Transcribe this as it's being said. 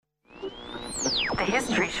The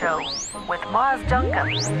History Show with Miles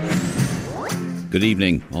Duncan. Good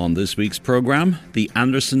evening. On this week's programme, the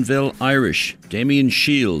Andersonville Irish. Damien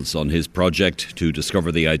Shields on his project to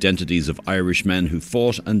discover the identities of Irish men who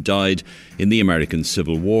fought and died in the American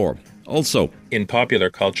Civil War. Also, in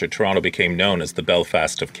popular culture, Toronto became known as the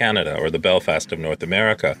Belfast of Canada or the Belfast of North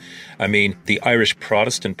America. I mean, the Irish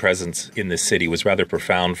Protestant presence in this city was rather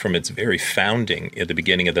profound from its very founding at the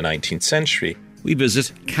beginning of the 19th century. We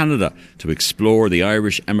visit Canada to explore the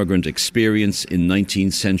Irish emigrant experience in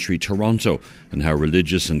 19th century Toronto and how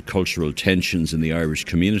religious and cultural tensions in the Irish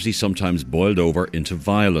community sometimes boiled over into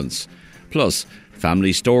violence. Plus,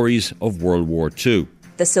 family stories of World War II.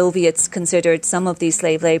 The Soviets considered some of these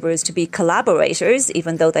slave labourers to be collaborators,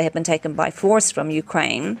 even though they had been taken by force from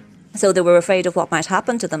Ukraine. So they were afraid of what might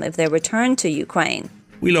happen to them if they returned to Ukraine.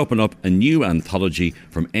 We'll open up a new anthology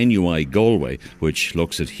from NUI Galway, which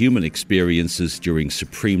looks at human experiences during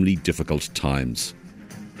supremely difficult times.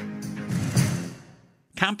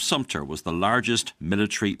 Camp Sumter was the largest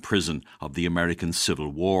military prison of the American Civil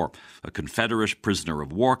War. A Confederate prisoner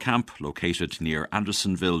of war camp located near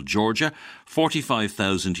Andersonville, Georgia.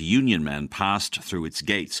 45,000 Union men passed through its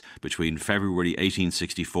gates between February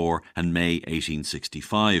 1864 and May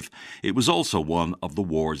 1865. It was also one of the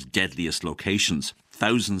war's deadliest locations.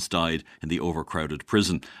 Thousands died in the overcrowded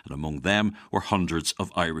prison, and among them were hundreds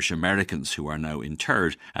of Irish Americans who are now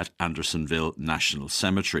interred at Andersonville National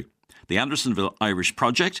Cemetery. The Andersonville Irish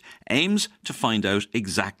Project aims to find out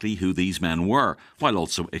exactly who these men were, while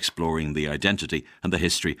also exploring the identity and the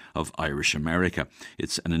history of Irish America.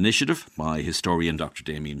 It's an initiative by historian Dr.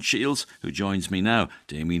 Damien Shields, who joins me now.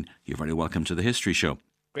 Damien, you're very welcome to the History Show.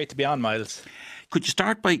 Great to be on, Miles. Could you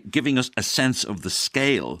start by giving us a sense of the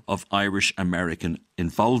scale of Irish American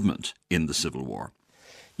involvement in the Civil War?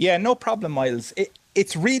 Yeah, no problem, Miles.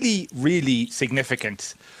 It's really, really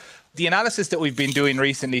significant. The analysis that we've been doing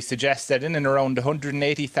recently suggests that in and around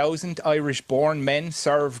 180,000 Irish-born men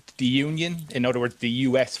served the Union, in other words, the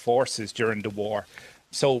US forces during the war.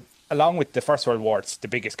 So, along with the First World War, it's the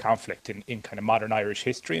biggest conflict in kind of modern Irish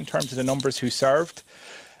history in terms of the numbers who served.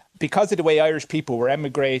 Because of the way Irish people were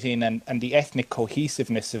emigrating and the ethnic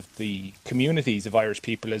cohesiveness of the communities of Irish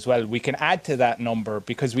people as well, we can add to that number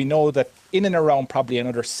because we know that in and around probably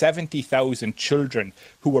another 70,000 children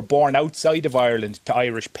who were born outside of Ireland to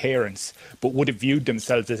Irish parents but would have viewed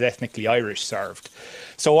themselves as ethnically Irish served.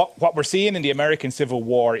 So what we're seeing in the American Civil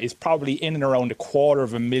War is probably in and around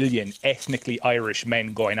 250,000 ethnically Irish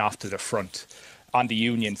men going off to the front on the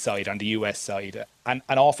Union side, on the US side. And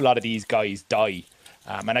an awful lot of these guys die.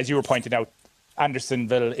 And as you were pointing out,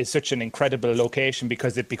 Andersonville is such an incredible location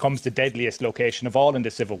because it becomes the deadliest location of all in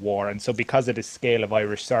the Civil War. And so because of the scale of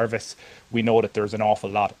Irish service, we know that there's an awful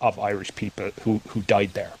lot of Irish people who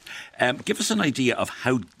died there. Give us an idea of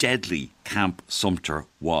how deadly Camp Sumter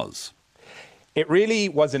was. It really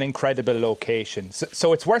was an incredible location.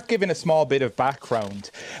 So it's worth giving a small bit of background.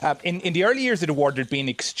 In the early years of the war, there'd been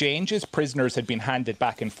exchanges. Prisoners had been handed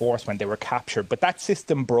back and forth when they were captured. But that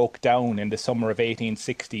system broke down in the summer of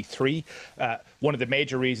 1863. One of the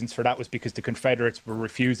major reasons for that was because the Confederates were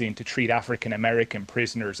refusing to treat African American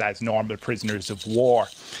prisoners as normal prisoners of war.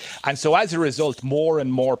 And so as a result, more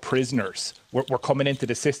and more prisoners were coming into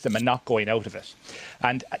the system and not going out of it.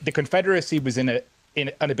 And the Confederacy was on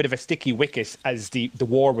a bit of a sticky wicket as the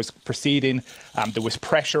war was proceeding. There was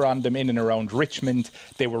pressure on them in and around Richmond.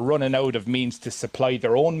 They were running out of means to supply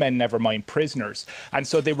their own men, never mind prisoners. And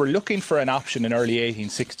so they were looking for an option in early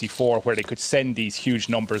 1864 where they could send these huge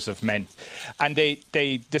numbers of men. And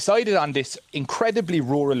they decided on this incredibly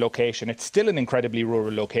rural location. It's still an incredibly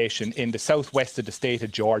rural location in the southwest of the state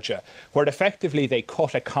of Georgia, where effectively they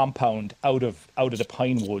cut a compound out of the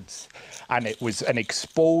pine woods. And it was an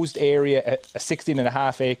exposed area, a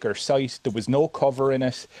 16.5-acre site. There was no cover in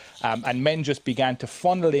it. And men just began to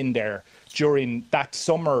funnel in there during that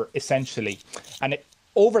summer, essentially. And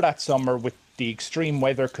over that summer, with the extreme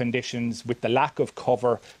weather conditions, with the lack of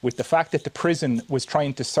cover, with the fact that the prison was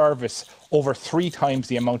trying to service over 3 times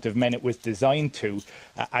the amount of men it was designed to,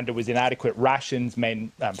 and there was inadequate rations,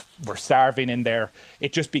 men were starving in there,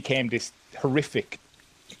 it just became this horrific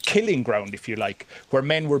killing ground, if you like, where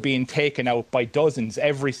men were being taken out by dozens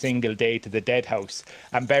every single day to the dead house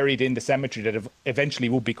and buried in the cemetery that eventually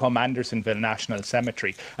would become Andersonville National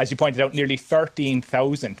Cemetery. As you pointed out, nearly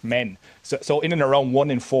 13,000 men. So in and around 1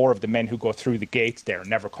 in 4 of the men who go through the gates there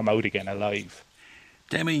never come out again alive.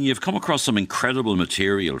 Damien, you've come across some incredible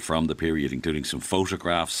material from the period, including some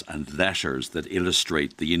photographs and letters that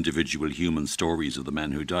illustrate the individual human stories of the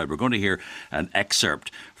men who died. We're going to hear an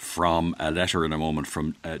excerpt from a letter in a moment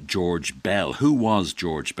from George Bell. Who was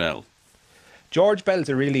George Bell? George Bell's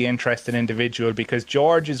a really interesting individual because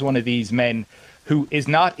George is one of these men who is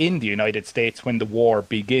not in the United States when the war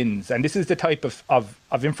begins. And this is the type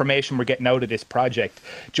of information we're getting out of this project.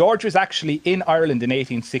 George was actually in Ireland in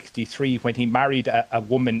 1863 when he married a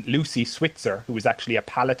woman, Lucy Switzer, who was actually a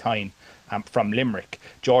Palatine from Limerick.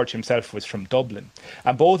 George himself was from Dublin.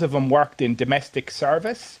 And both of them worked in domestic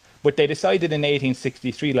service. But they decided in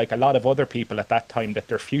 1863, like a lot of other people at that time, that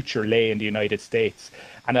their future lay in the United States.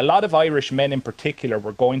 And a lot of Irish men in particular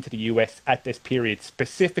were going to the US at this period,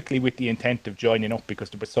 specifically with the intent of joining up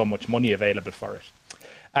because there was so much money available for it.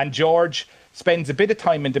 And George spends a bit of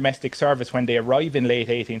time in domestic service when they arrive in late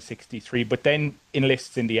 1863, but then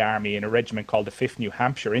enlists in the army in a regiment called the 5th New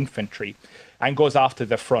Hampshire Infantry and goes off to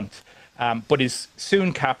the front, but is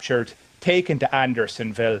soon captured, taken to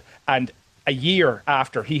Andersonville, and a year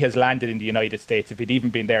after he has landed in the United States, if he'd even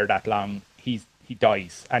been there that long, he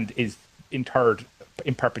dies and is interred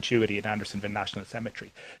in perpetuity in Andersonville National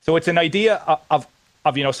Cemetery. So it's an idea of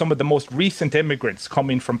some of the most recent immigrants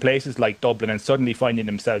coming from places like Dublin and suddenly finding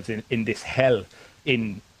themselves in this hell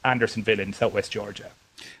in Andersonville in southwest Georgia.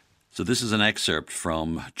 So this is an excerpt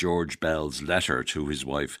from George Bell's letter to his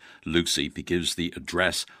wife Lucy. He gives the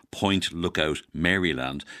address Point Lookout,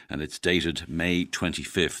 Maryland, and it's dated May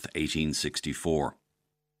 25th, 1864.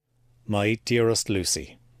 My dearest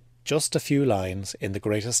Lucy, just a few lines in the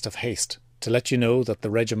greatest of haste to let you know that the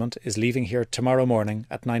regiment is leaving here tomorrow morning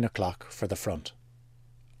at 9 o'clock for the front.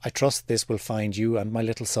 I trust this will find you and my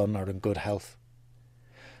little son are in good health.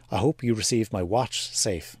 I hope you received my watch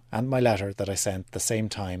safe and my letter that I sent the same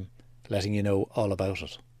time, letting you know all about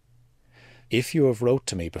it. If you have wrote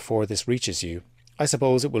to me before this reaches you, I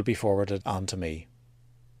suppose it will be forwarded on to me.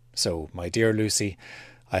 So, my dear Lucy,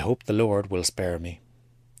 I hope the Lord will spare me.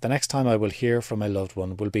 The next time I will hear from my loved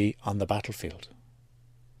one will be on the battlefield.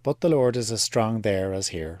 But the Lord is as strong there as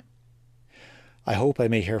here. I hope I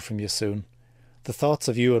may hear from you soon. The thoughts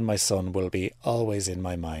of you and my son will be always in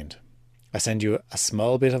my mind. I send you a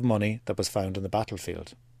small bit of money that was found in the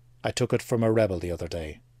battlefield. I took it from a rebel the other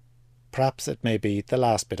day. Perhaps it may be the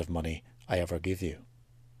last bit of money I ever give you.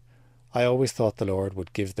 I always thought the Lord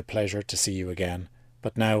would give the pleasure to see you again,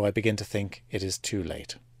 but now I begin to think it is too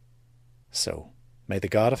late. So, may the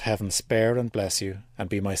God of heaven spare and bless you, and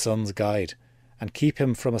be my son's guide, and keep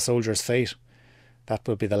him from a soldier's fate. That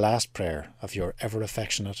will be the last prayer of your ever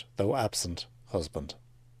affectionate, though absent, husband.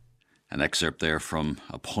 An excerpt there from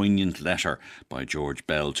a poignant letter by George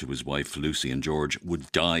Bell to his wife Lucy, and George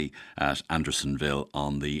would die at Andersonville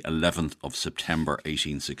on the 11th of September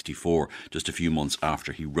 1864, just a few months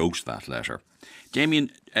after he wrote that letter.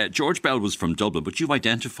 Damien, George Bell was from Dublin, but you've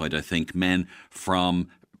identified, I think, men from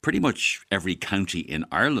pretty much every county in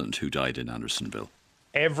Ireland who died in Andersonville.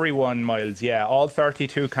 Everyone, Miles, yeah. All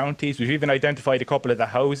 32 counties. We've even identified a couple of the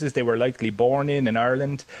houses they were likely born in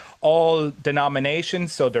Ireland. All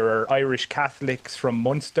denominations. So there are Irish Catholics from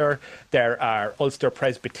Munster. There are Ulster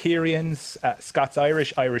Presbyterians,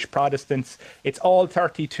 Scots-Irish, Irish Protestants. It's all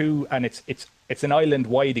 32, and it's an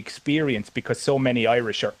island-wide experience because so many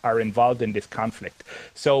Irish are involved in this conflict.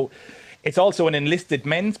 So it's also an enlisted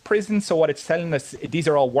men's prison. So what it's telling us, these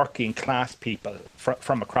are all working class people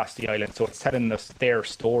from across the island. So it's telling us their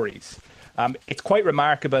stories. It's quite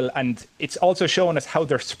remarkable, and it's also showing us how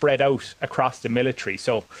they're spread out across the military.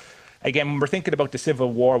 So again, when we're thinking about the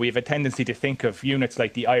Civil War, we have a tendency to think of units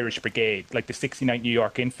like the Irish Brigade, like the 69th New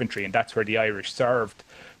York Infantry, and that's where the Irish served.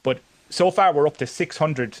 But so far, we're up to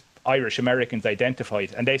 600 Irish Americans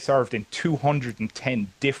identified, and they served in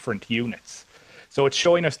 210 different units. So it's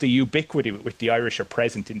showing us the ubiquity with the Irish are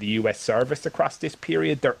present in the US service across this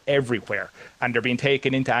period. They're everywhere, and they're being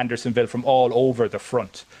taken into Andersonville from all over the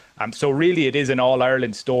front. So really it is an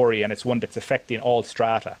all-Ireland story, and it's one that's affecting all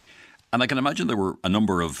strata. And I can imagine there were a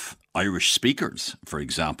number of Irish speakers, for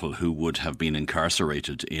example, who would have been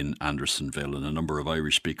incarcerated in Andersonville, and a number of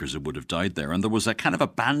Irish speakers who would have died there. And there was a kind of a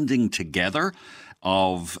banding together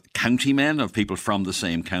of county men, of people from the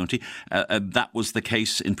same county. That was the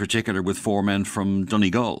case in particular with 4 men from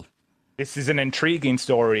Donegal. This is an intriguing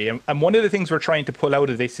story, and one of the things we're trying to pull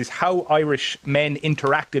out of this is how Irish men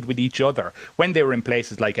interacted with each other when they were in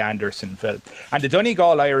places like Andersonville. And the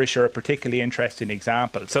Donegal Irish are a particularly interesting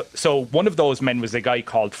example. So one of those men was a guy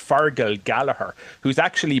called Fergal Gallagher, who's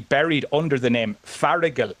actually buried under the name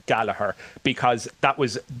Farragal Gallagher, because that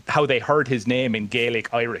was how they heard his name in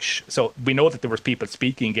Gaelic Irish. So we know that there was people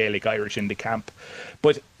speaking Gaelic Irish in the camp.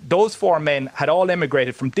 But those 4 men had all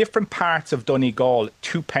emigrated from different parts of Donegal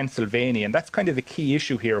to Pennsylvania. Pennsylvania. And that's kind of the key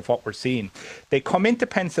issue here of what we're seeing. They come into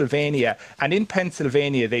Pennsylvania, and in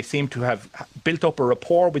Pennsylvania, they seem to have built up a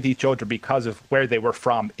rapport with each other because of where they were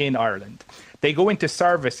from in Ireland. They go into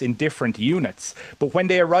service in different units, but when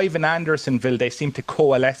they arrive in Andersonville, they seem to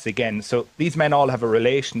coalesce again. So these men all have a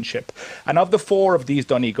relationship. And of the 4 of these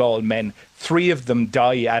Donegal men, 3 of them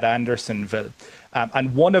die at Andersonville.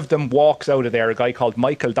 And one of them walks out of there, a guy called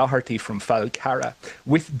Michael Doherty from Falcarra,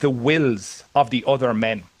 with the wills of the other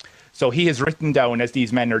men. So he has written down, as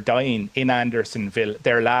these men are dying in Andersonville,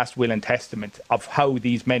 their last will and testament of how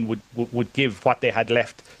these men would give what they had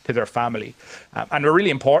left to their family. And they're really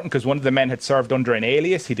important because one of the men had served under an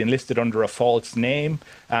alias. He'd enlisted under a false name.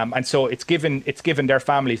 And so it's given their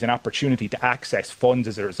families an opportunity to access funds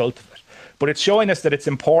as a result of it. But it's showing us that it's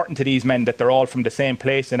important to these men that they're all from the same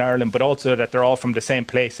place in Ireland, but also that they're all from the same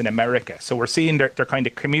place in America. So we're seeing their kind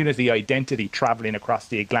of community identity travelling across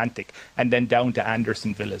the Atlantic and then down to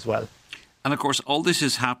Andersonville as well. And of course, all this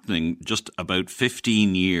is happening just about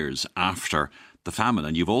 15 years after the famine.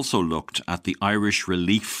 And you've also looked at the Irish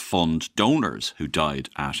Relief Fund donors who died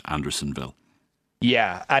at Andersonville.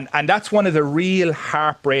 Yeah, and that's one of the real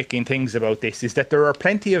heartbreaking things about this, is that there are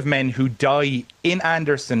plenty of men who die in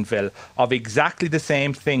Andersonville of exactly the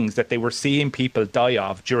same things that they were seeing people die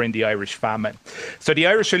of during the Irish famine. So the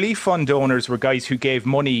Irish Relief Fund donors were guys who gave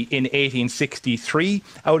money in 1863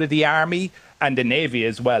 out of the army and the Navy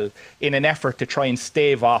as well, in an effort to try and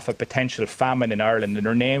stave off a potential famine in Ireland, and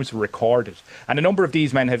their names were recorded. And a number of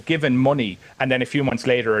these men have given money and then a few months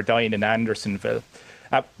later are dying in Andersonville.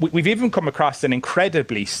 We've even come across an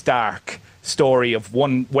incredibly stark story of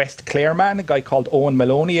one West Clare man, a guy called Owen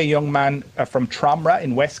Maloney, a young man from Tromra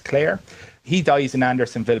in West Clare. He dies in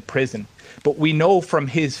Andersonville prison. But we know from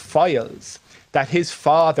his files that his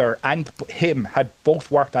father and him had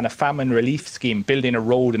both worked on a famine relief scheme, building a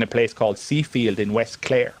road in a place called Seafield in West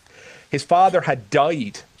Clare. His father had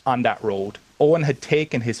died on that road. Owen had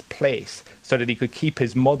taken his place so that he could keep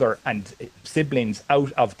his mother and siblings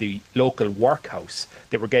out of the local workhouse.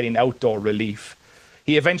 They were getting outdoor relief.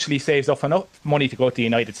 He eventually saves up enough money to go to the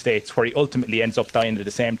United States, where he ultimately ends up dying to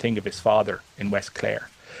the same thing of his father in West Clare.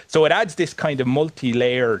 So it adds this kind of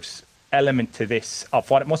multi-layered element to this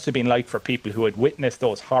of what it must have been like for people who had witnessed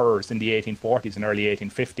those horrors in the 1840s and early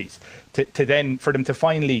 1850s to then, for them to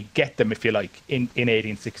finally get them, if you like, in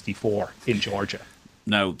 1864 in Georgia.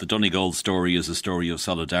 Now, the Donegal story is a story of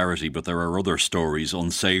solidarity, but there are other stories,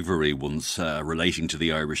 unsavoury ones, relating to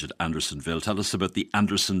the Irish at Andersonville. Tell us about the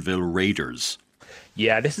Andersonville Raiders.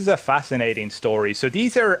 Yeah, this is a fascinating story. So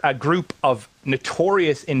these are a group of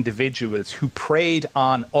notorious individuals who preyed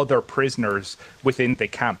on other prisoners within the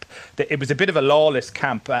camp. It was a bit of a lawless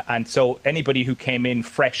camp, and so anybody who came in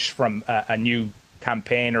fresh from a new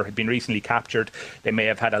campaign or had been recently captured, they may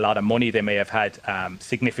have had a lot of money, they may have had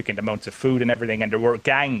significant amounts of food and everything, and there were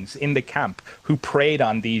gangs in the camp who preyed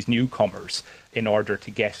on these newcomers in order to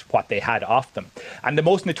get what they had off them. And the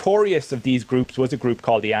most notorious of these groups was a group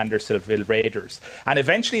called the Andersonville Raiders. And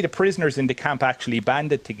eventually the prisoners in the camp actually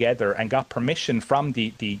banded together and got permission from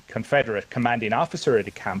the Confederate commanding officer of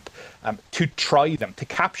the camp to try them, to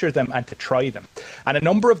capture them and to try them. And a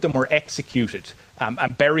number of them were executed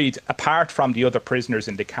and buried apart from the other prisoners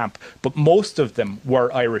in the camp, but most of them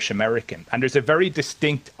were Irish American. And there's a very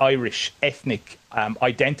distinct Irish ethnic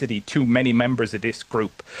identity to many members of this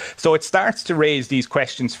group. So it starts to raise these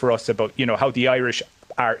questions for us about, how the Irish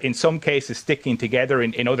are in some cases sticking together,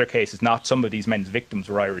 in other cases not. Some of these men's victims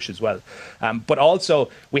were Irish as well. But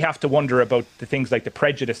also we have to wonder about the things like the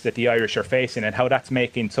prejudice that the Irish are facing and how that's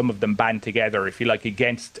making some of them band together, if you like,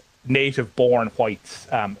 against native-born whites,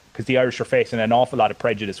 because the Irish are facing an awful lot of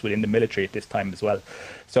prejudice within the military at this time as well.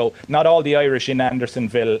 So not all the Irish in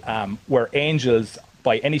Andersonville were angels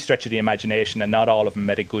by any stretch of the imagination, and not all of them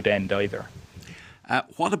met a good end either.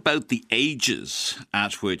 What about the ages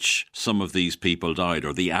at which some of these people died,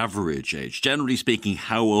 or the average age? Generally speaking,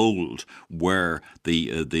 how old were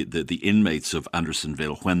the inmates of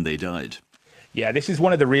Andersonville when they died? Yeah, this is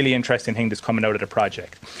one of the really interesting things that's coming out of the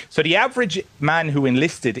project. So the average man who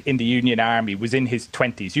enlisted in the Union Army was in his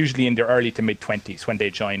 20s, usually in their early to mid-20s when they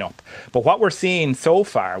join up. But what we're seeing so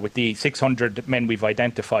far with the 600 men we've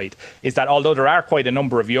identified is that although there are quite a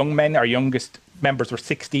number of young men, our youngest members were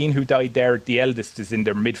 16 who died there, the eldest is in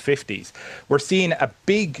their mid-50s. We're seeing a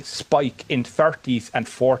big spike in 30s and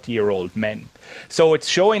 40-year-old men. So it's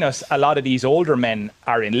showing us a lot of these older men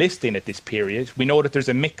are enlisting at this period. We know that there's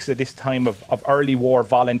a mix at this time of early war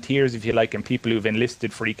volunteers, if you like, and people who've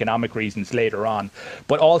enlisted for economic reasons later on.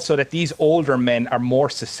 But also that these older men are more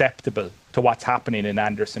susceptible to what's happening in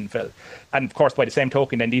Andersonville. And of course, by the same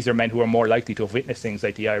token, then these are men who are more likely to have witnessed things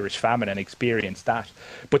like the Irish famine and experienced that.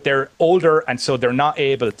 But they're older, and so they're not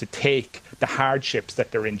able to take the hardships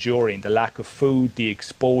that they're enduring, the lack of food, the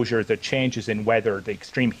exposure, the changes in weather, the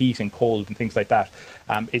extreme heat and cold and things like that,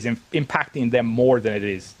 is impacting them more than it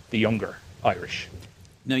is the younger Irish.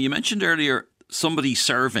 Now, you mentioned earlier somebody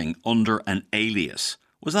serving under an alias.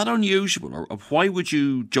 Was that unusual, or why would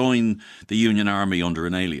you join the Union Army under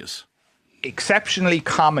an alias? Exceptionally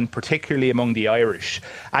common, particularly among the Irish.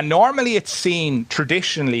 And normally it's seen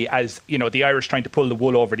traditionally as, the Irish trying to pull the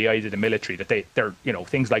wool over the eyes of the military, that they're,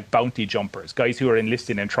 things like bounty jumpers, guys who are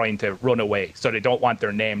enlisting and trying to run away, so they don't want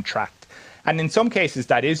their name tracked. And in some cases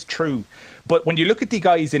that is true. But when you look at the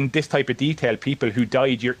guys in this type of detail, people who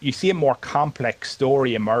died, you see a more complex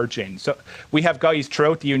story emerging. So we have guys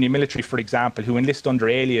throughout the Union military, for example, who enlist under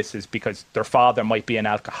aliases because their father might be an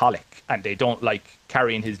alcoholic and they don't like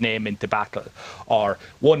carrying his name into battle. Or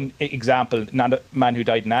one example, not a man who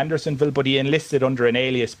died in Andersonville, but he enlisted under an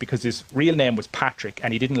alias because his real name was Patrick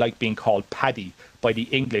and he didn't like being called Paddy by the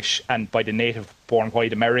English and by the native-born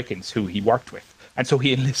white Americans who he worked with. And so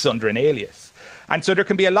he enlists under an alias. And so there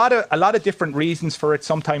can be a lot of different reasons for it.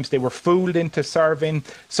 Sometimes they were fooled into serving.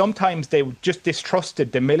 Sometimes they just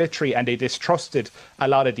distrusted the military and they distrusted a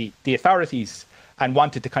lot of the authorities and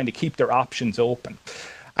wanted to kind of keep their options open.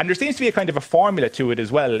 And there seems to be a kind of a formula to it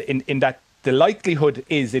as well, in that the likelihood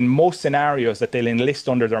is in most scenarios that they'll enlist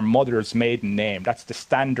under their mother's maiden name. That's the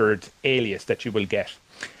standard alias that you will get.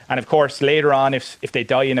 And of course, later on, if they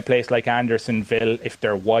die in a place like Andersonville, if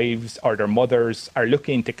their wives or their mothers are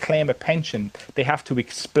looking to claim a pension, they have to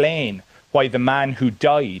explain why the man who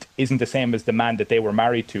died isn't the same as the man that they were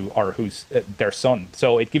married to or who's their son.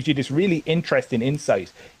 So it gives you this really interesting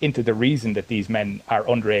insight into the reason that these men are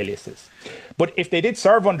under aliases. But if they did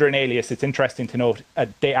serve under an alias, it's interesting to note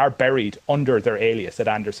they are buried under their alias at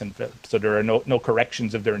Andersonville. So there are no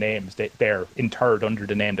corrections of their names. They're interred under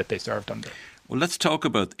the name that they served under. Well, let's talk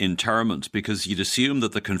about interment, because you'd assume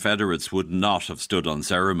that the Confederates would not have stood on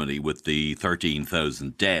ceremony with the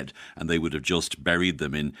 13,000 dead, and they would have just buried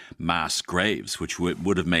them in mass graves, which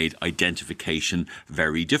would have made identification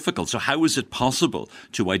very difficult. So how is it possible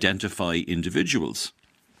to identify individuals?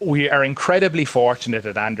 We are incredibly fortunate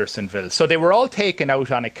at Andersonville. So they were all taken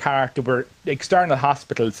out on a cart. There were external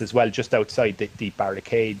hospitals as well, just outside the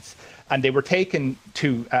barricades. And they were taken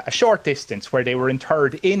to a short distance where they were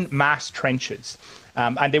interred in mass trenches.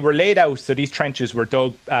 And they were laid out, so these trenches were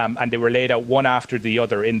dug and they were laid out one after the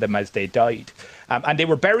other in them as they died. And they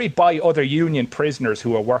were buried by other Union prisoners who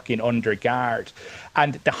were working under guard.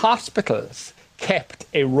 And the hospitals kept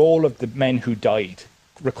a roll of the men who died,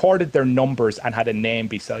 recorded their numbers and had a name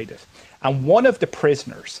beside it. And one of the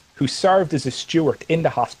prisoners who served as a steward in the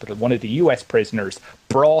hospital, one of the US prisoners,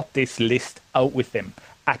 brought this list out with him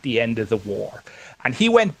at the end of the war. And he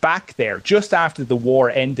went back there just after the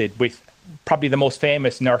war ended with probably the most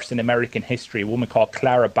famous nurse in American history, a woman called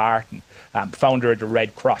Clara Barton, founder of the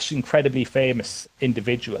Red Cross, incredibly famous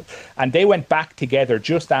individual. And they went back together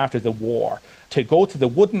just after the war to go to the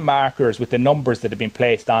wooden markers with the numbers that had been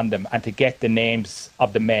placed on them and to get the names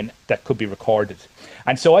of the men that could be recorded.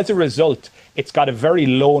 And so as a result, it's got a very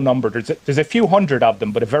low number. There's a few hundred of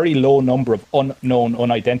them, but a very low number of unknown,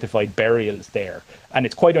 unidentified burials there. And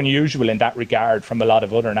it's quite unusual in that regard from a lot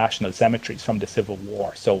of other national cemeteries from the Civil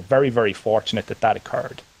War. So very, very fortunate that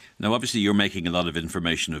occurred. Now, obviously, you're making a lot of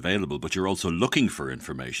information available, but you're also looking for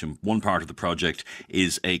information. One part of the project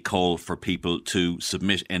is a call for people to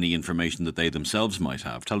submit any information that they themselves might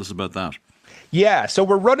have. Tell us about that. Yeah, so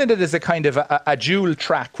we're running it as a kind of a dual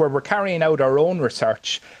track where we're carrying out our own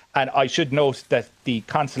research. And I should note that the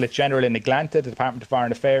Consulate General in Atlanta, the Department of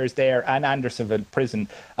Foreign Affairs there, and Andersonville Prison,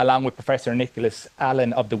 along with Professor Nicholas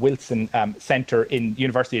Allen of the Wilson Centre in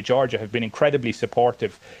University of Georgia, have been incredibly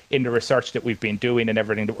supportive in the research that we've been doing and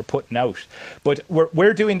everything that we're putting out. But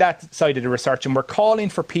we're doing that side of the research, and we're calling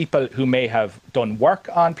for people who may have done work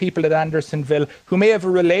on people at Andersonville, who may have a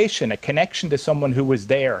relation, a connection to someone who was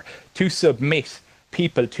there, to submit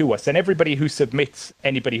people to us. And everybody who submits,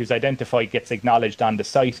 anybody who's identified, gets acknowledged on the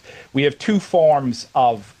site. We have two forms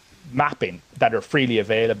of mapping that are freely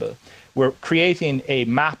available. We're creating a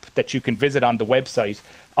map that you can visit on the website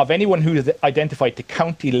of anyone who is identified to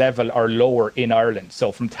county level or lower in Ireland,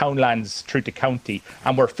 so from townlands through to county,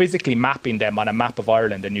 and we're physically mapping them on a map of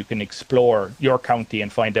Ireland, and you can explore your county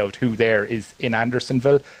and find out who there is in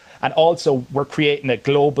Andersonville. And also, we're creating a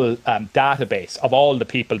global database of all the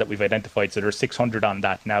people that we've identified. So there's 600 on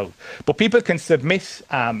that now. But people can submit.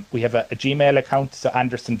 We have a Gmail account, so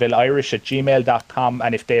andersonvilleirish@gmail.com.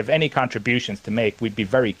 And if they have any contributions to make, we'd be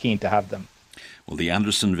very keen to have them. Well, the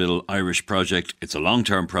Andersonville Irish Project, it's a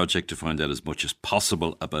long-term project to find out as much as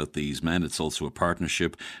possible about these men. It's also a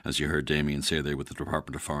partnership, as you heard Damien say there, with the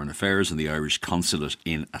Department of Foreign Affairs and the Irish Consulate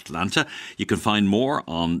in Atlanta. You can find more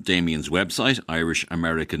on Damien's website,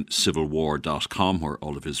 IrishAmericanCivilWar.com, where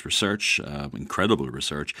all of his research, incredible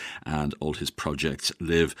research, and all his projects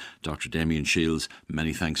live. Dr. Damien Shields,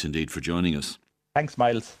 many thanks indeed for joining us. Thanks,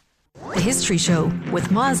 Miles. The History Show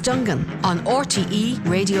with Miles Dungan on RTE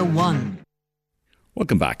Radio 1.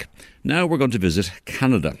 Welcome back. Now we're going to visit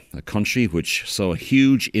Canada, a country which saw a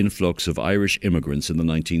huge influx of Irish immigrants in the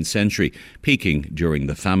 19th century, peaking during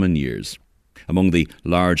the famine years. Among the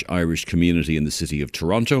large Irish community in the city of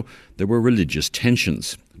Toronto, there were religious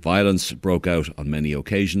tensions. Violence broke out on many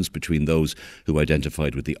occasions between those who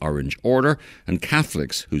identified with the Orange Order and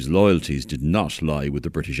Catholics whose loyalties did not lie with the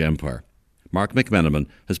British Empire. Mark McMenamin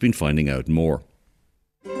has been finding out more.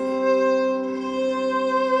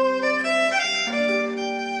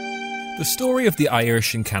 The story of the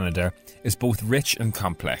Irish in Canada is both rich and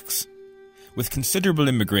complex. With considerable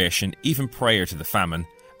immigration even prior to the famine,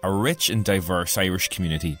 a rich and diverse Irish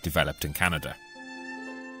community developed in Canada.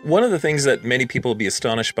 One of the things that many people will be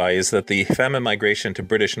astonished by is that the famine migration to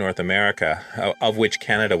British North America, of which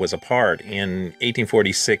Canada was a part in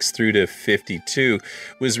 1846 through to 52,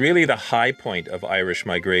 was really the high point of Irish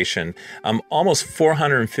migration. Almost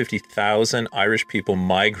 450,000 Irish people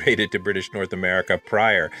migrated to British North America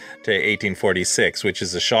prior to 1846, which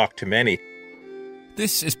is a shock to many.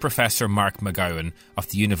 This is Professor Mark McGowan of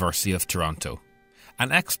the University of Toronto,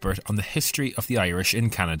 an expert on the history of the Irish in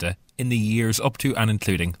Canada in the years up to and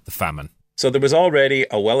including the famine. So there was already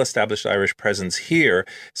a well-established Irish presence here,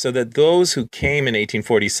 so that those who came in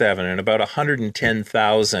 1847, and about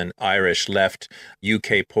 110,000 Irish left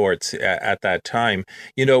UK ports at that time,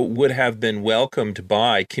 would have been welcomed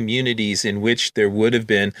by communities in which there would have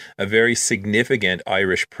been a very significant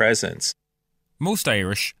Irish presence. Most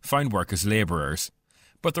Irish found work as labourers,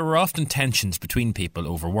 but there were often tensions between people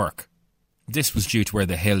over work. This was due to where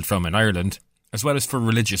they hailed from in Ireland, as well as for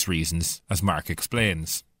religious reasons, as Mark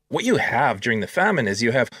explains. What you have during the famine is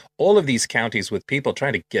you have all of these counties with people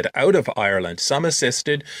trying to get out of Ireland, some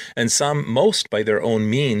assisted and most by their own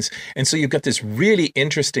means. And so you've got this really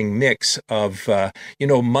interesting mix of,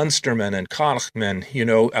 Munstermen and Connachtmen,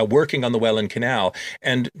 working on the Welland Canal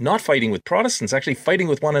and not fighting with Protestants, actually fighting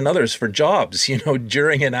with one another for jobs,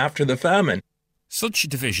 during and after the famine. Such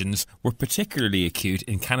divisions were particularly acute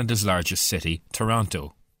in Canada's largest city,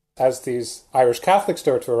 Toronto. As these Irish Catholics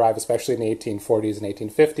start to arrive, especially in the 1840s and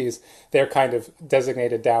 1850s, they're kind of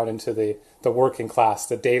designated down into the working class,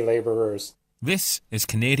 the day labourers. This is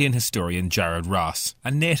Canadian historian Jared Ross,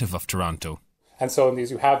 a native of Toronto. And so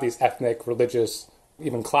you have these ethnic, religious,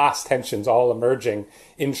 even class tensions all emerging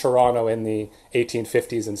in Toronto in the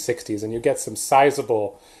 1850s and 60s, and you get some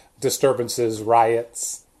sizable disturbances,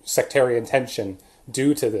 riots, sectarian tension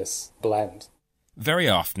due to this blend. Very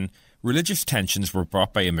often, religious tensions were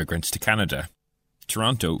brought by immigrants to Canada.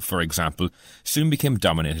 Toronto, for example, soon became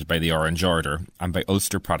dominated by the Orange Order and by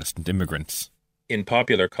Ulster Protestant immigrants. In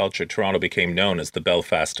popular culture, Toronto became known as the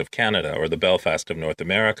Belfast of Canada or the Belfast of North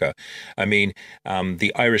America.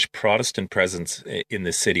 The Irish Protestant presence in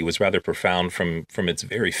the city was rather profound from its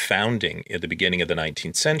very founding at the beginning of the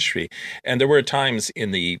 19th century. And there were times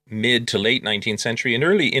in the mid to late 19th century and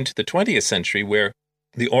early into the 20th century where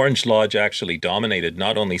the Orange Lodge actually dominated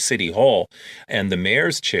not only City Hall and the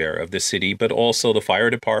mayor's chair of the city, but also the fire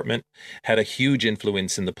department, had a huge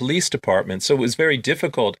influence in the police department. So it was very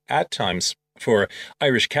difficult at times for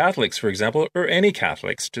Irish Catholics, for example, or any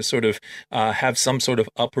Catholics to sort of have some sort of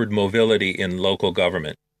upward mobility in local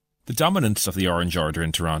government. The dominance of the Orange Order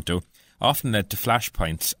in Toronto often led to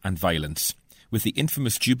flashpoints and violence, with the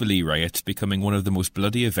infamous Jubilee riots becoming one of the most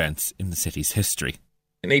bloody events in the city's history.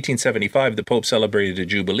 In 1875, the Pope celebrated a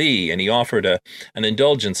Jubilee, and he offered an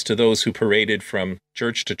indulgence to those who paraded from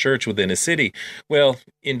church to church within a city. Well,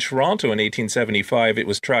 in Toronto in 1875, it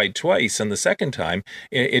was tried twice, and the second time,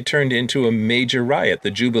 it turned into a major riot,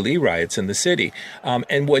 the Jubilee riots in the city.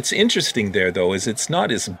 And what's interesting there, though, is it's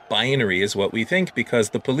not as binary as what we think,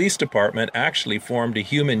 because the police department actually formed a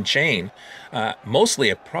human chain,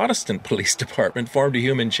 mostly a Protestant police department formed a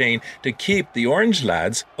human chain to keep the Orange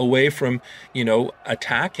lads away from,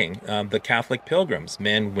 attacking the Catholic pilgrims,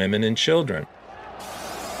 men, women, and children.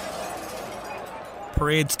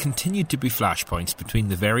 Parades continued to be flashpoints between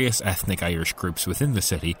the various ethnic Irish groups within the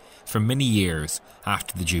city for many years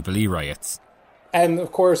after the Jubilee riots. And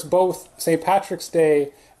of course, both St. Patrick's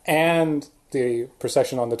Day and the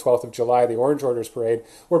procession on the 12th of July, the Orange Orders Parade,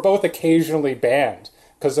 were both occasionally banned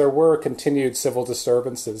because there were continued civil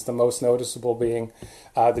disturbances, the most noticeable being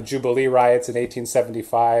the Jubilee riots in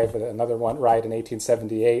 1875, another one riot in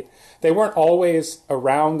 1878. They weren't always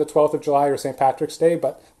around the 12th of July or St. Patrick's Day,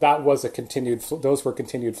 but those were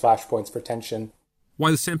continued flashpoints for tension.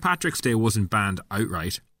 While St. Patrick's Day wasn't banned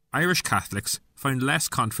outright, Irish Catholics found less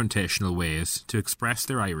confrontational ways to express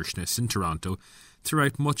their Irishness in Toronto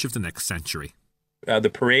throughout much of the next century.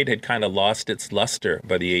 The parade had kind of lost its luster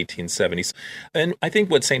by the 1870s. And I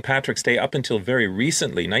think what St. Patrick's Day, up until very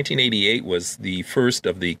recently, 1988 was the first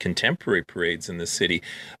of the contemporary parades in the city,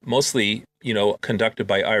 mostly, conducted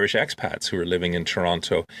by Irish expats who were living in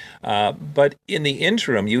Toronto. But in the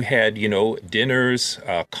interim, you had, dinners,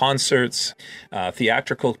 concerts,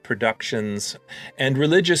 theatrical productions, and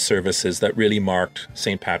religious services that really marked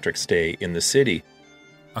St. Patrick's Day in the city.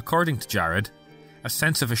 According to Jared, a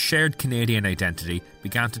sense of a shared Canadian identity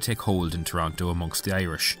began to take hold in Toronto amongst the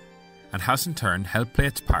Irish, and has in turn helped play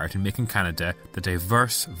its part in making Canada the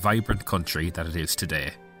diverse, vibrant country that it is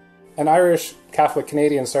today. And Irish Catholic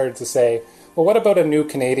Canadians started to say, well, what about a new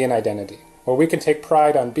Canadian identity, where we can take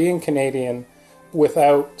pride on being Canadian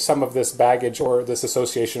without some of this baggage or this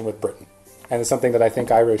association with Britain? And it's something that I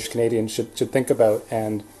think Irish Canadians should think about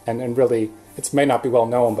and really, it may not be well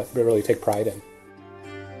known, but really take pride in.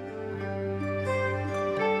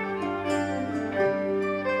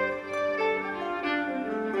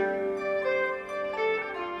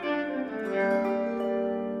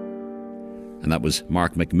 And that was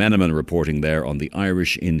Mark McMenamin reporting there on the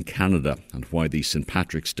Irish in Canada and why the St.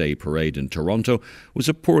 Patrick's Day parade in Toronto was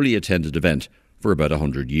a poorly attended event for about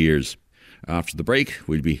 100 years. After the break,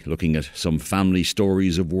 we'll be looking at some family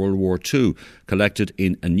stories of World War II collected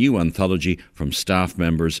in a new anthology from staff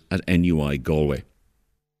members at NUI Galway.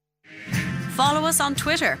 Follow us on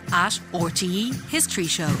Twitter at RTE History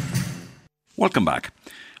Show. Welcome back.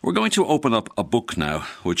 We're going to open up a book now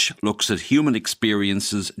which looks at human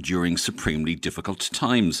experiences during supremely difficult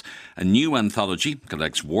times. A new anthology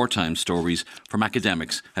collects wartime stories from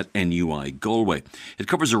academics at NUI Galway. It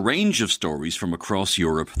covers a range of stories from across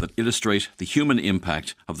Europe that illustrate the human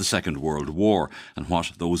impact of the Second World War and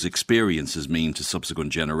what those experiences mean to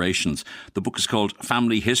subsequent generations. The book is called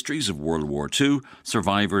Family Histories of World War II,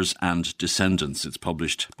 Survivors and Descendants. It's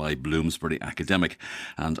published by Bloomsbury Academic.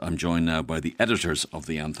 And I'm joined now by the editors of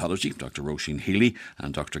the anthology, Dr. Roisin Healy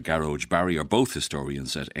and Dr. Garage Barry are both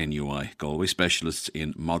historians at NUI Galway, specialists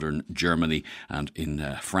in modern Germany and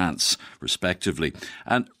in France, respectively.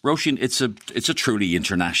 And Roisin, it's a truly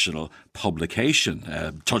international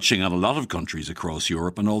publication, touching on a lot of countries across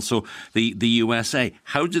Europe and also the USA.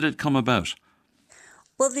 How did it come about?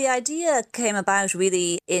 Well, the idea came about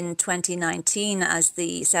really in 2019 as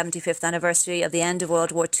the 75th anniversary of the end of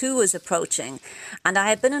World War II was approaching. And I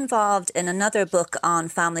had been involved in another book on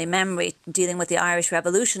family memory dealing with the Irish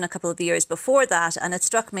Revolution a couple of years before that. And it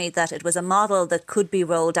struck me that it was a model that could be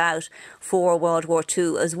rolled out for World War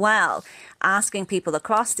II as well, asking people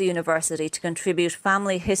across the university to contribute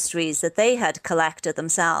family histories that they had collected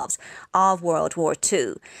themselves of World War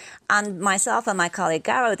II. And myself and my colleague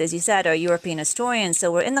Garrod, as you said, are European historians, so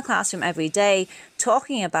we're in the classroom every day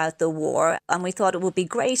talking about the war, and we thought it would be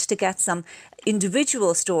great to get some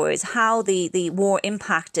individual stories, how the war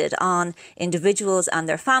impacted on individuals and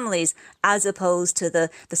their families, as opposed to the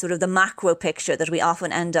sort of the macro picture that we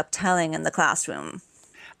often end up telling in the classroom.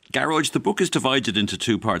 Garage, the book is divided into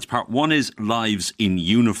two parts. Part one is lives in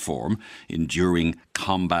uniform, enduring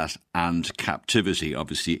combat and captivity,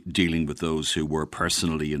 obviously dealing with those who were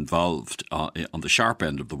personally involved on the sharp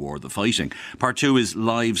end of the war, the fighting. Part two is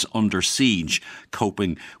lives under siege,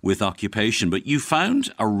 coping with occupation. But you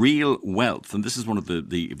found a real wealth, and this is one of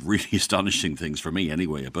the really astonishing things for me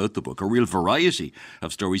anyway about the book, a real variety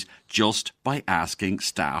of stories just by asking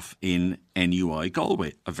staff in NUI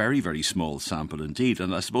Galway. A very, very small sample indeed.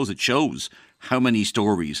 And I suppose it shows how many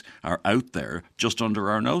stories are out there just under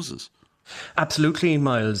our noses. Absolutely,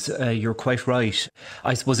 Miles. You're quite right.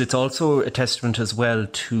 I suppose it's also a testament as well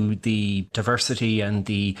to the diversity and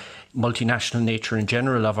the multinational nature in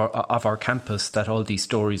general of our campus that all these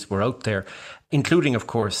stories were out there, including, of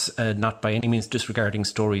course, not by any means disregarding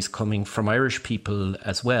stories coming from Irish people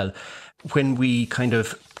as well. When we kind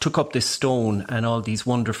of took up this stone and all these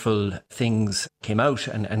wonderful things came out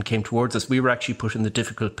and came towards us, we were actually put in the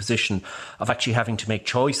difficult position of actually having to make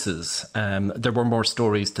choices. There were more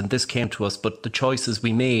stories than this came to us, but the choices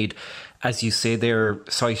we made, as you say there,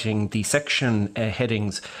 citing the section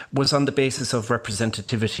headings, was on the basis of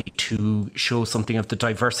representativity to show something of the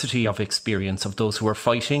diversity of experience of those who were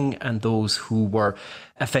fighting and those who were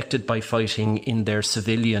affected by fighting in their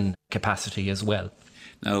civilian capacity as well.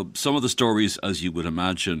 Now, some of the stories, as you would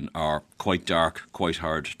imagine, are quite dark, quite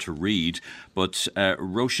hard to read. But,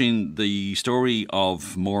 Roisin, the story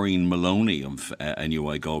of Maureen Maloney of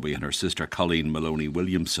NUI Galway and her sister Colleen Maloney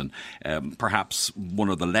Williamson, perhaps one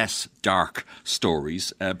of the less dark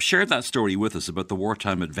stories. Share that story with us about the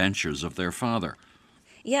wartime adventures of their father.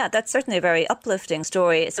 Yeah, that's certainly a very uplifting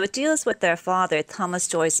story. So it deals with their father, Thomas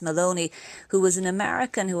Joyce Maloney, who was an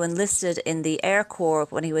American who enlisted in the Air Corps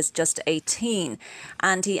when he was just 18.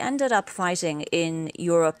 And he ended up fighting in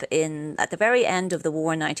Europe at the very end of the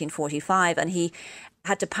war in 1945. And he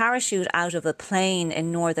had to parachute out of a plane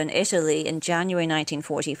in northern Italy in January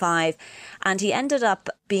 1945, and he ended up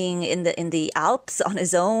being in the Alps on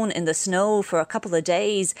his own in the snow for a couple of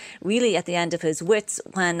days, really at the end of his wits,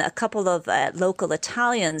 when a couple of local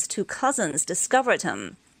Italians, two cousins, discovered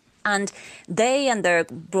him. And they and their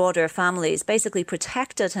broader families basically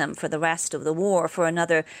protected him for the rest of the war for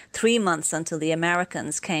another 3 months until the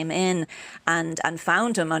Americans came in and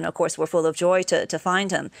found him, and of course were full of joy to find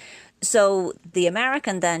him. So the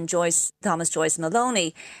American then, Thomas Joyce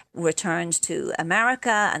Maloney, returned to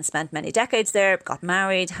America and spent many decades there, got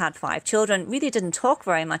married, had 5 children, really didn't talk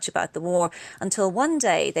very much about the war until one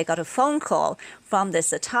day they got a phone call from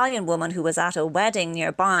this Italian woman who was at a wedding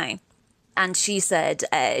nearby. And she said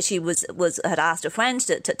she had asked a friend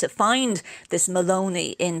to find this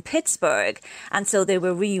Maloney in Pittsburgh. And so they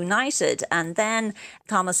were reunited. And then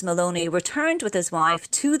Thomas Maloney returned with his wife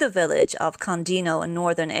to the village of Condino in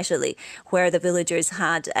northern Italy, where the villagers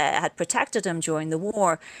had protected him during the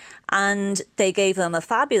war. And they gave him a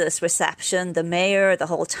fabulous reception. The mayor, the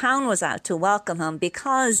whole town was out to welcome him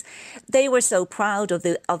because they were so proud of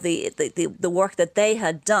the work that they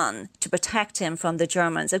had done to protect him from the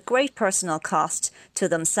Germans, at great personal cost to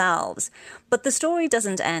themselves. But the story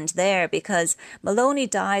doesn't end there, because Maloney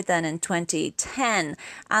died then in 2010,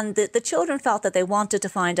 and the children felt that they wanted to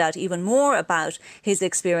find out even more about his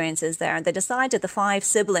experiences there, and they decided, the 5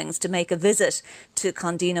 siblings, to make a visit to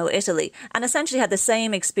Condino, Italy, and essentially had the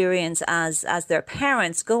same experience as their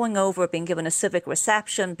parents, going over, being given a civic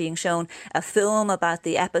reception, being shown a film about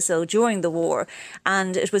the episode during the war.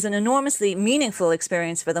 And it was an enormously meaningful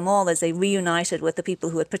experience for them all as they reunited with the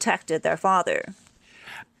people who had protected their father.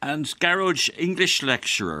 And Garage English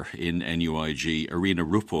lecturer in NUIG, Irina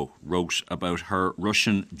Rupo, wrote about her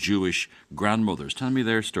Russian Jewish grandmothers. Tell me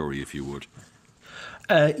their story, if you would.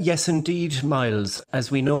 Yes, indeed, Miles.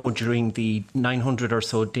 As we know, during the 900 or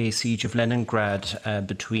so day siege of Leningrad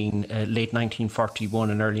between late 1941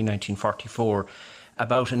 and early 1944,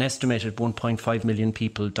 about an estimated 1.5 million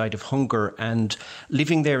people died of hunger, and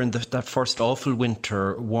living there in that first awful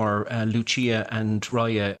winter were Lucia and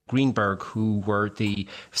Raya Greenberg, who were the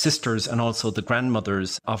sisters and also the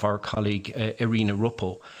grandmothers of our colleague Irina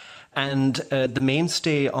Rupo. And the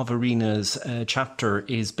mainstay of Irina's chapter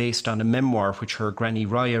is based on a memoir which her granny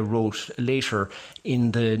Raya wrote later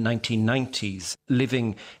in the 1990s,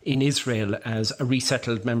 living in Israel as a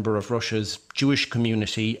resettled member of Russia's Jewish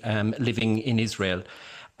community living in Israel.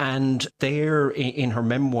 And there, in her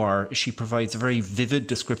memoir, she provides a very vivid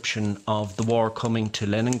description of the war coming to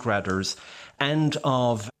Leningraders and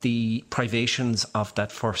of the privations of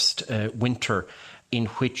that first winter, in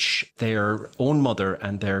which their own mother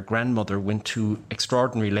and their grandmother went to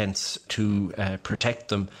extraordinary lengths to protect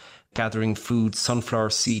them, gathering food, sunflower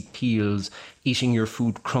seed peels, eating your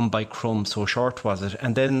food crumb by crumb, so short was it.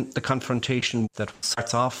 And then the confrontation that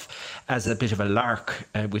starts off as a bit of a lark,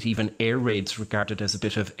 with even air raids regarded as a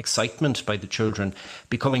bit of excitement by the children,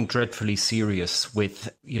 becoming dreadfully serious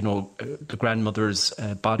with, the grandmother's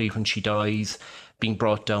body when she dies being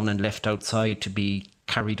brought down and left outside to be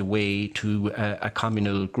carried away to a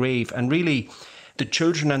communal grave. And really, the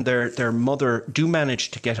children and their mother do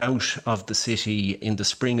manage to get out of the city in the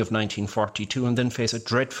spring of 1942 and then face a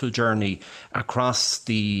dreadful journey across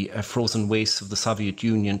the frozen wastes of the Soviet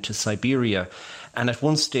Union to Siberia. And at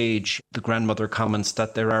one stage, the grandmother comments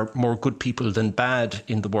that there are more good people than bad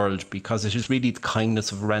in the world, because it is really the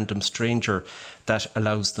kindness of a random stranger that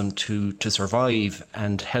allows them to survive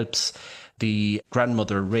and helps the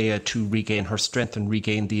grandmother, Rhea, to regain her strength and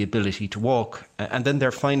regain the ability to walk. And then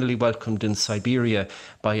they're finally welcomed in Siberia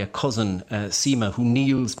by a cousin, Sima, who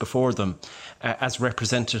kneels before them as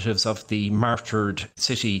representatives of the martyred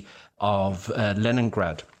city of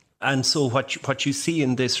Leningrad. And so what you see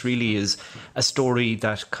in this really is a story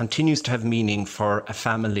that continues to have meaning for a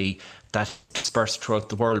family that dispersed throughout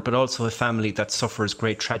the world, but also a family that suffers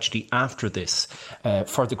great tragedy after this.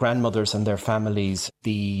 For the grandmothers and their families,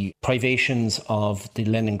 the privations of the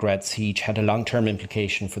Leningrad siege had a long-term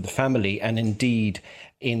implication for the family, and indeed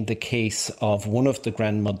In the case of one of the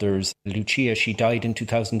grandmothers, Lucia, she died in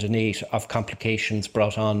 2008 of complications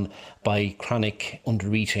brought on by chronic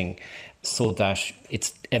undereating, so that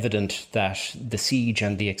it's evident that the siege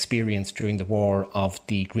and the experience during the war of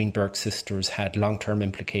the Greenberg sisters had long-term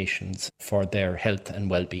implications for their health and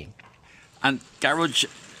well-being. And Garage,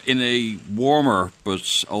 in a warmer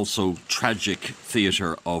but also tragic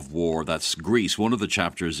theatre of war, that's Greece. One of the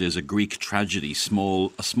chapters is a Greek tragedy, a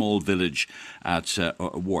small village at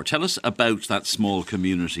war. Tell us about that small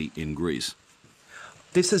community in Greece.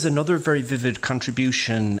 This is another very vivid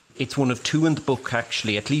contribution. It's one of two in the book,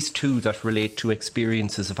 actually, at least two that relate to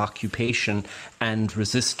experiences of occupation and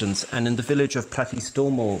resistance. And in the village of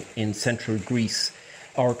Platistomo in central Greece,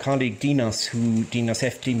 our colleague Dinos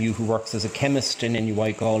Eftimou, who works as a chemist in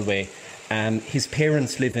NUI Galway, his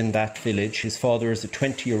parents live in that village. His father is a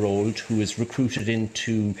 20-year-old who is recruited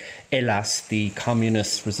into ELAS, the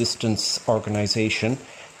communist resistance organisation,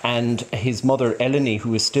 and his mother, Eleni,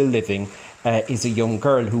 who is still living, is a young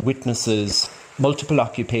girl who witnesses multiple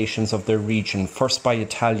occupations of their region, first by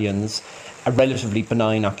Italians, a relatively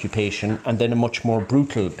benign occupation, and then a much more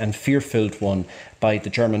brutal and fear-filled one by the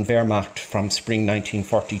German Wehrmacht from spring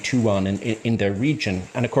 1942 on in their region.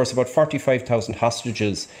 And of course, about 45,000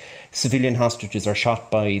 hostages, civilian hostages, are shot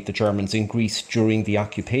by the Germans in Greece during the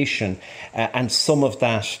occupation. And some of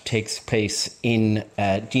that takes place in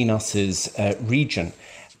Dinos's region,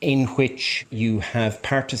 in which you have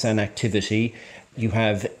partisan activity. You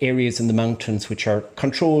have areas in the mountains which are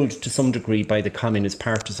controlled to some degree by the communist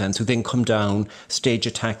partisans, who then come down, stage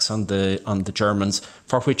attacks on the Germans,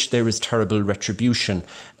 for which there is terrible retribution,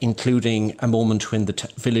 including a moment when the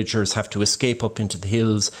villagers have to escape up into the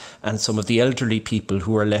hills, and some of the elderly people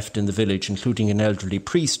who are left in the village, including an elderly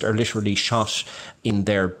priest, are literally shot in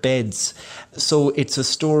their beds. So it's a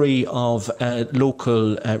story of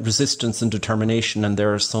local resistance and determination, and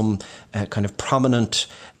there are some kind of prominent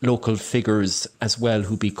local figures as well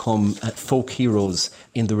who become folk heroes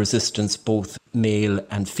in the resistance, both male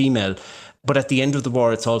and female. But at the end of the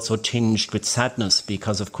war, it's also tinged with sadness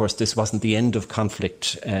because, of course, this wasn't the end of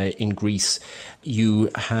conflict in Greece. You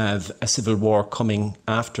have a civil war coming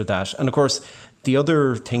after that. And, of course, the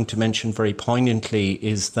other thing to mention very poignantly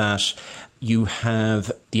is that you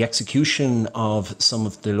have the execution of some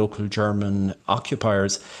of the local German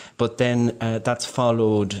occupiers, but then that's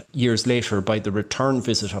followed years later by the return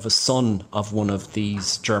visit of a son of one of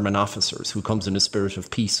these German officers, who comes in a spirit of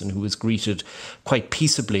peace and who is greeted quite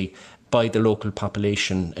peaceably by the local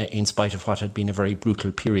population in spite of what had been a very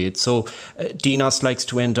brutal period. So Dinos likes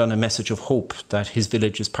to end on a message of hope that his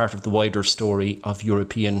village is part of the wider story of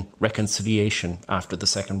European reconciliation after the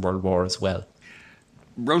Second World War as well.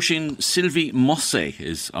 Roisin, Sylvie Mosse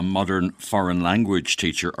is a modern foreign language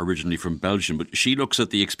teacher originally from Belgium, but she looks at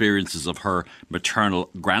the experiences of her maternal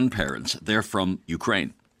grandparents. They're from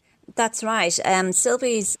Ukraine. That's right.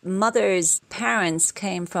 Sylvie's mother's parents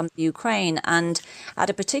came from Ukraine and had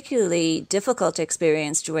a particularly difficult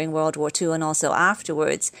experience during World War II and also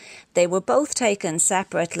afterwards. They were both taken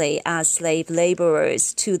separately as slave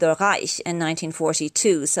labourers to the Reich in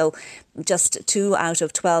 1942. So just 2 out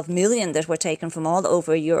of 12 million that were taken from all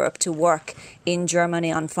over Europe to work in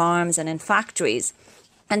Germany on farms and in factories.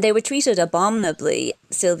 And they were treated abominably.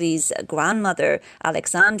 Sylvie's grandmother,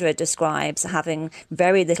 Alexandra, describes having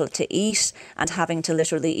very little to eat and having to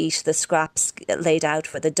literally eat the scraps laid out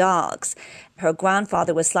for the dogs. Her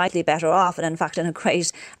grandfather was slightly better off and, in fact, in a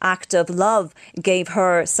great act of love, gave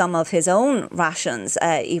her some of his own rations,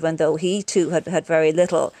 even though he too had very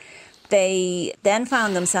little. They then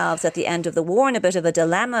found themselves at the end of the war in a bit of a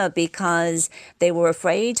dilemma because they were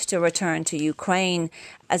afraid to return to Ukraine.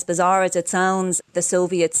 As bizarre as it sounds, the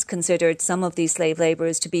Soviets considered some of these slave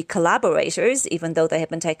labourers to be collaborators, even though they had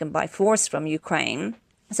been taken by force from Ukraine.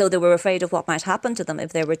 So they were afraid of what might happen to them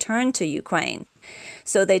if they returned to Ukraine.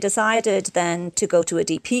 So they decided then to go to a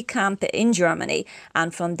DP camp in Germany,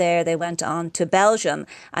 and from there they went on to Belgium.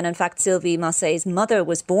 And in fact, Sylvie Mosse's mother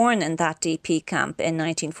was born in that DP camp in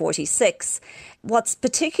 1946. What's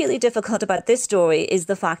particularly difficult about this story is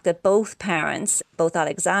the fact that both parents, both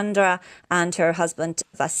Alexandra and her husband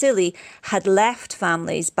Vasily, had left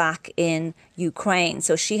families back in Ukraine.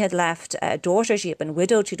 So she had left a daughter. She had been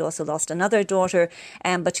widowed. She'd also lost another daughter,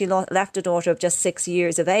 but she left a daughter of just 6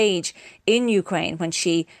 years of age in Ukraine when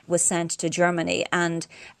she was sent to Germany. And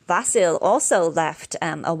Vasil also left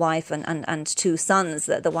a wife and 2 sons.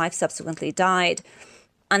 The wife subsequently died.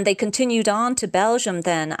 And they continued on to Belgium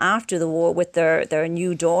then after the war with their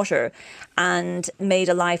new daughter. and made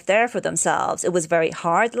a life there for themselves. It was a very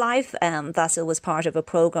hard life. Vasil was part of a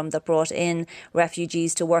program that brought in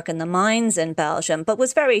refugees to work in the mines in Belgium, but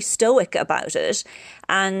was very stoic about it.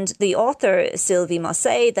 And the author, Sylvie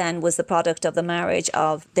Mossé, then was the product of the marriage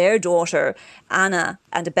of their daughter, Anna,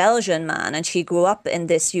 and a Belgian man. And she grew up in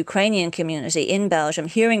this Ukrainian community in Belgium,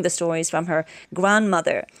 hearing the stories from her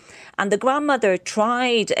grandmother. And the grandmother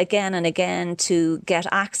tried again and again to get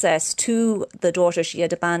access to the daughter she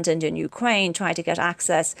had abandoned in Ukraine, tried to get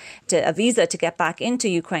access to a visa to get back into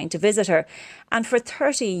Ukraine to visit her. And for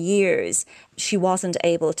 30 years, she wasn't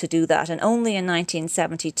able to do that. And only in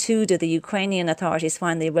 1972 did the Ukrainian authorities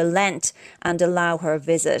finally relent and allow her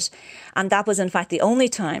visit. And that was, in fact, the only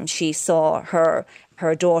time she saw her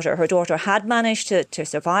daughter. Her daughter had managed to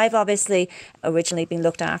survive, obviously, originally being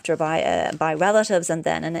looked after by relatives and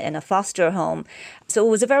then in a foster home. So it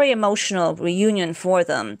was a very emotional reunion for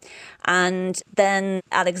them. And then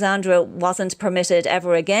Alexandra wasn't permitted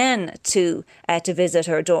ever again to visit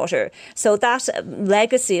her daughter. So that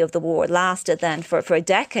legacy of the war lasted then for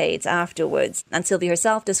decades afterwards. And Sylvie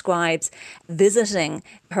herself describes visiting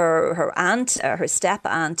her aunt, her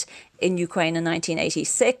step-aunt, in Ukraine in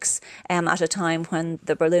 1986, at a time when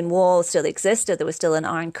the Berlin Wall still existed. There was still an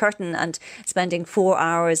Iron Curtain, and spending 4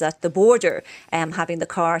 hours at the border, having the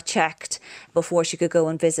car checked before she could go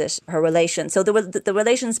and visit her relations. So the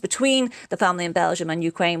relations between the family in Belgium and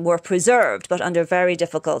Ukraine were preserved, but under very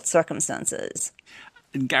difficult circumstances.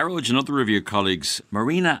 In Garage, another of your colleagues,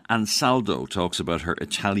 Marina Ansaldo, talks about her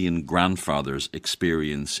Italian grandfather's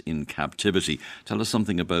experience in captivity. Tell us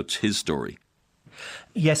something about his story.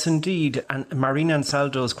 Yes, indeed. And Marina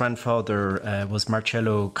Ansaldo's grandfather was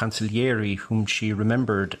Marcello Cancellieri, whom she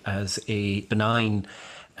remembered as a benign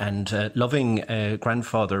and loving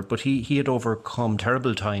grandfather, but he had overcome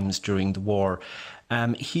terrible times during the war.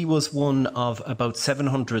 He was one of about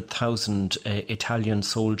 700,000 Italian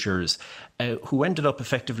soldiers who ended up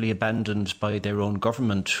effectively abandoned by their own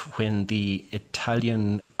government when the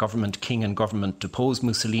Italian government, king and government, deposed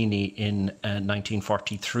Mussolini in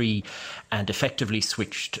 1943 and effectively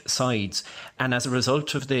switched sides. And as a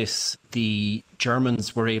result of this, the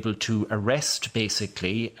Germans were able to arrest,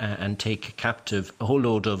 basically, and take captive a whole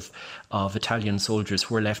load of Italian soldiers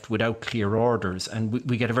who were left without clear orders. And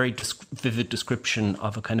we get a very vivid description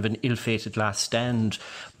of a kind of an ill-fated last stand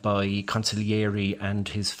by Cancellieri and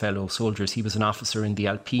his fellow soldiers. He was an officer in the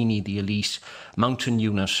Alpini, the elite mountain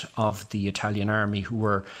unit of the Italian army, who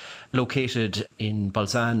were located in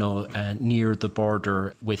Bolzano near the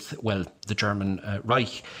border with, the German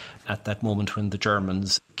Reich at that moment when the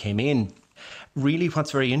Germans came in. Really,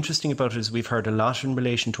 what's very interesting about it is we've heard a lot in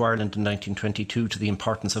relation to Ireland in 1922 to the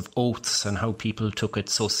importance of oaths and how people took it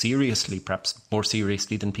so seriously, perhaps more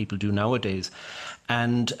seriously than people do nowadays.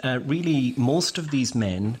 And really, most of these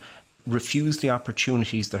men refuse the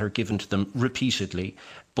opportunities that are given to them repeatedly,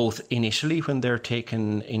 both initially when they're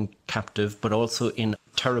taken in captive, but also in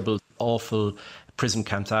terrible, awful prison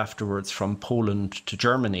camps afterwards from Poland to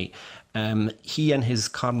Germany. He and his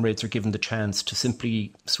comrades are given the chance to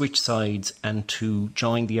simply switch sides and to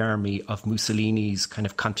join the army of Mussolini's kind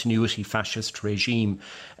of continuity fascist regime,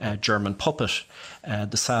 German puppet,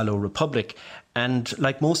 the Salo Republic. And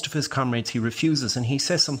like most of his comrades, he refuses, and he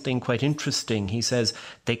says something quite interesting. He says,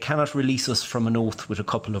 they cannot release us from an oath with a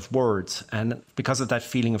couple of words. And because of that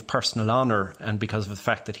feeling of personal honour, and because of the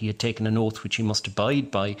fact that he had taken an oath which he must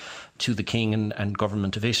abide by to the king and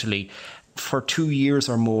government of Italy, for 2 years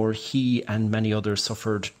or more, he and many others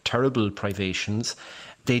suffered terrible privations.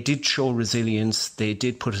 They did show resilience. They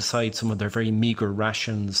did put aside some of their very meagre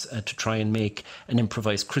rations to try and make an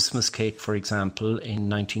improvised Christmas cake, for example, in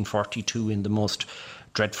 1942 in the most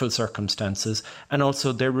dreadful circumstances. And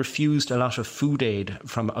also they refused a lot of food aid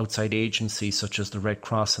from outside agencies such as the Red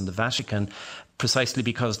Cross and the Vatican, precisely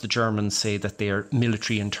because the Germans say that they are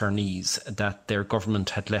military internees, that their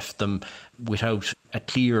government had left them without a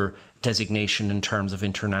clear designation in terms of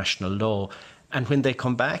international law. And when they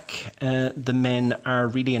come back, the men are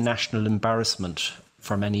really a national embarrassment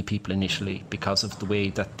for many people in Italy because of the way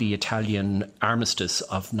that the Italian armistice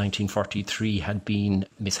of 1943 had been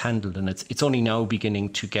mishandled. And it's only now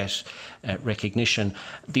beginning to get recognition.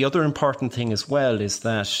 The other important thing as well is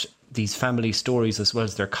that these family stories, as well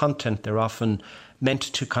as their content, they're often meant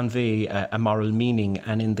to convey a moral meaning.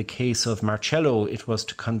 And in the case of Marcello, it was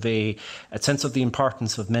to convey a sense of the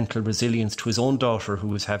importance of mental resilience to his own daughter, who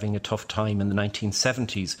was having a tough time in the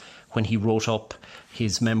 1970s, when he wrote up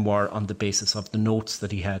his memoir on the basis of the notes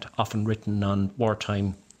that he had often written on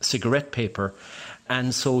wartime cigarette paper.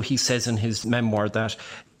 And so he says in his memoir that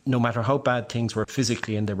no matter how bad things were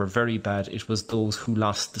physically, and they were very bad, it was those who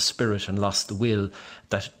lost the spirit and lost the will,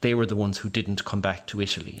 that they were the ones who didn't come back to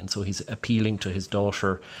Italy. And so he's appealing to his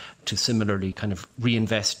daughter to similarly kind of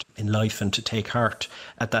reinvest in life and to take heart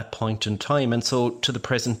at that point in time. And so to the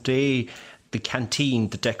present day, the canteen,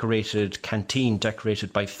 the decorated canteen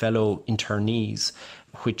decorated by fellow internees,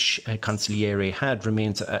 which Consigliere had,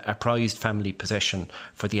 remains a prized family possession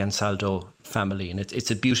for the Ansaldo family. And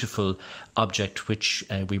it's a beautiful object which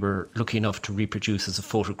we were lucky enough to reproduce as a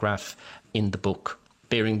photograph in the book,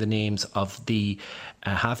 bearing the names of the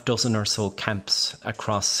half dozen or so camps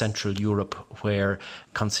across Central Europe where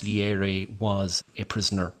Consigliere was a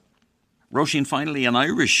prisoner. Roisin, finally, an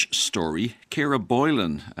Irish story. Ciara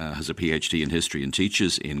Boylan has a PhD in history and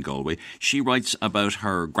teaches in Galway. She writes about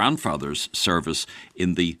her grandfather's service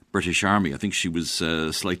in the British Army. I think she was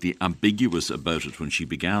slightly ambiguous about it when she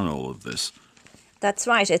began all of this. That's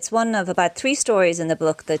right. It's one of about 3 stories in the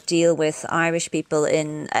book that deal with Irish people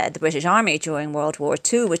in the British Army during World War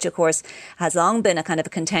II, which, of course, has long been a kind of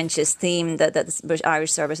a contentious theme, that the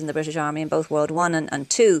Irish service in the British Army in both World I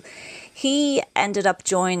and II. He ended up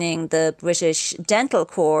joining the British Dental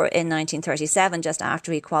Corps in 1937, just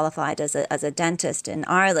after he qualified as a dentist in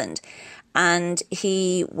Ireland. And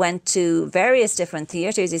he went to various different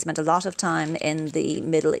theatres. He spent a lot of time in the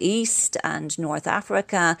Middle East and North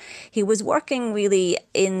Africa. He was working really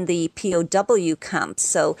in the POW camps,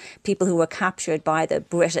 so people who were captured by the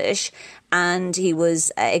British. And he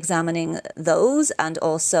was examining those and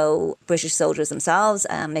also British soldiers themselves,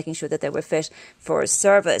 making sure that they were fit for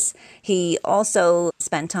service. He also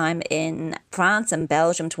spent time in France and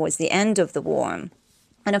Belgium towards the end of the war.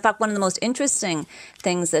 And in fact, one of the most interesting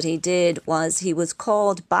things that he did was he was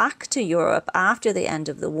called back to Europe after the end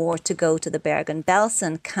of the war to go to the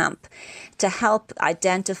Bergen-Belsen camp to help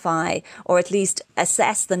identify or at least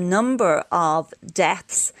assess the number of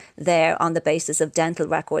deaths there on the basis of dental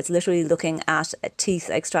records, literally looking at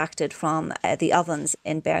teeth extracted from the ovens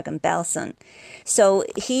in Bergen-Belsen. So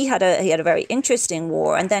he had a very interesting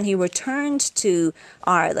war, and then he returned to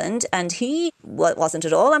Ireland, and he wasn't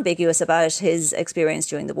at all ambiguous about his experience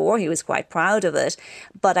during the war. He was quite proud of it.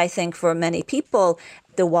 But I think for many people,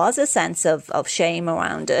 there was a sense of shame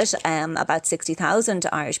around it. About 60,000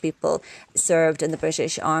 Irish people served in the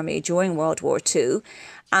British Army during World War II.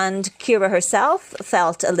 And Ciara herself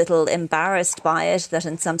felt a little embarrassed by it, that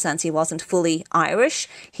in some sense he wasn't fully Irish.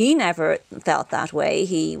 He never felt that way.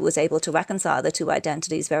 He was able to reconcile the two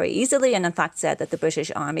identities very easily, and in fact said that the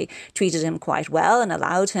British Army treated him quite well and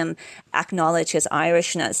allowed him acknowledge his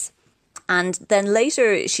Irishness. And then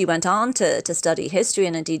later she went on to study history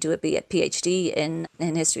and indeed do a PhD in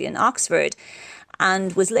history in Oxford,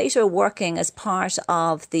 and was later working as part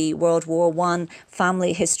of the World War I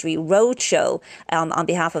Family History Roadshow on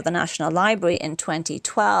behalf of the National Library in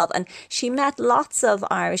 2012. And she met lots of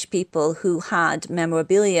Irish people who had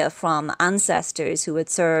memorabilia from ancestors who had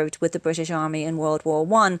served with the British Army in World War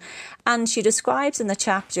I. And she describes in the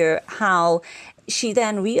chapter how she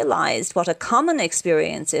then realised what a common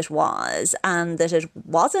experience it was, and that it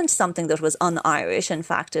wasn't something that was un-Irish. In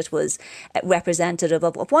fact, it was representative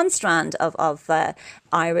of one strand of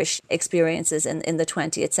Irish experiences in the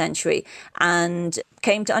 20th century, and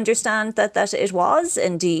came to understand that it was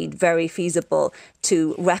indeed very feasible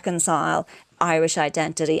to reconcile Irish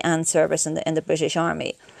identity and service in the British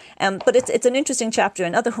Army. But it's an interesting chapter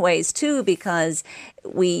in other ways too, because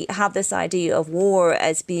we have this idea of war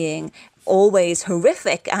as being always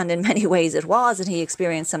horrific, and in many ways it was, and he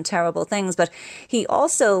experienced some terrible things, but he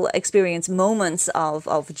also experienced moments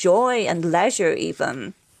of joy and leisure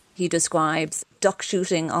even. He describes duck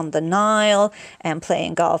shooting on the Nile and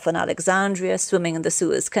playing golf in Alexandria, swimming in the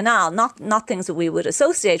Suez Canal. Not things that we would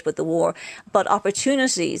associate with the war, but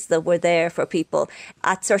opportunities that were there for people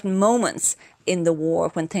at certain moments in the war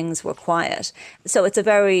when things were quiet. So it's a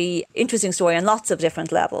very interesting story on lots of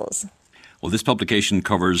different levels. Well, this publication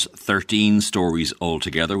covers 13 stories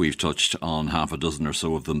altogether. We've touched on half a dozen or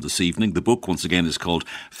so of them this evening. The book, once again, is called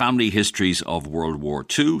Family Histories of World War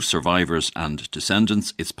II, Survivors and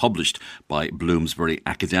Descendants. It's published by Bloomsbury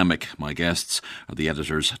Academic. My guests are the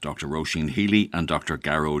editors, Dr. Roisin Healy and Dr.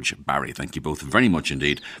 Garage Barry. Thank you both very much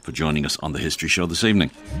indeed for joining us on the History Show this evening.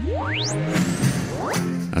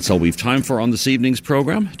 That's all we've time for on this evening's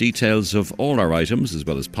programme. Details of all our items, as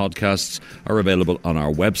well as podcasts, are available on our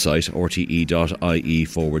website,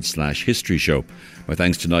 rte.ie/history show. My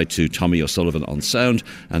thanks tonight to Tommy O'Sullivan on sound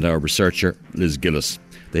and our researcher, Liz Gillis.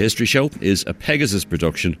 The History Show is a Pegasus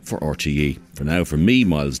production for RTE. For now, from me,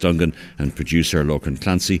 Miles Dungan, and producer Lorcan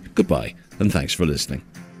Clancy, goodbye and thanks for listening.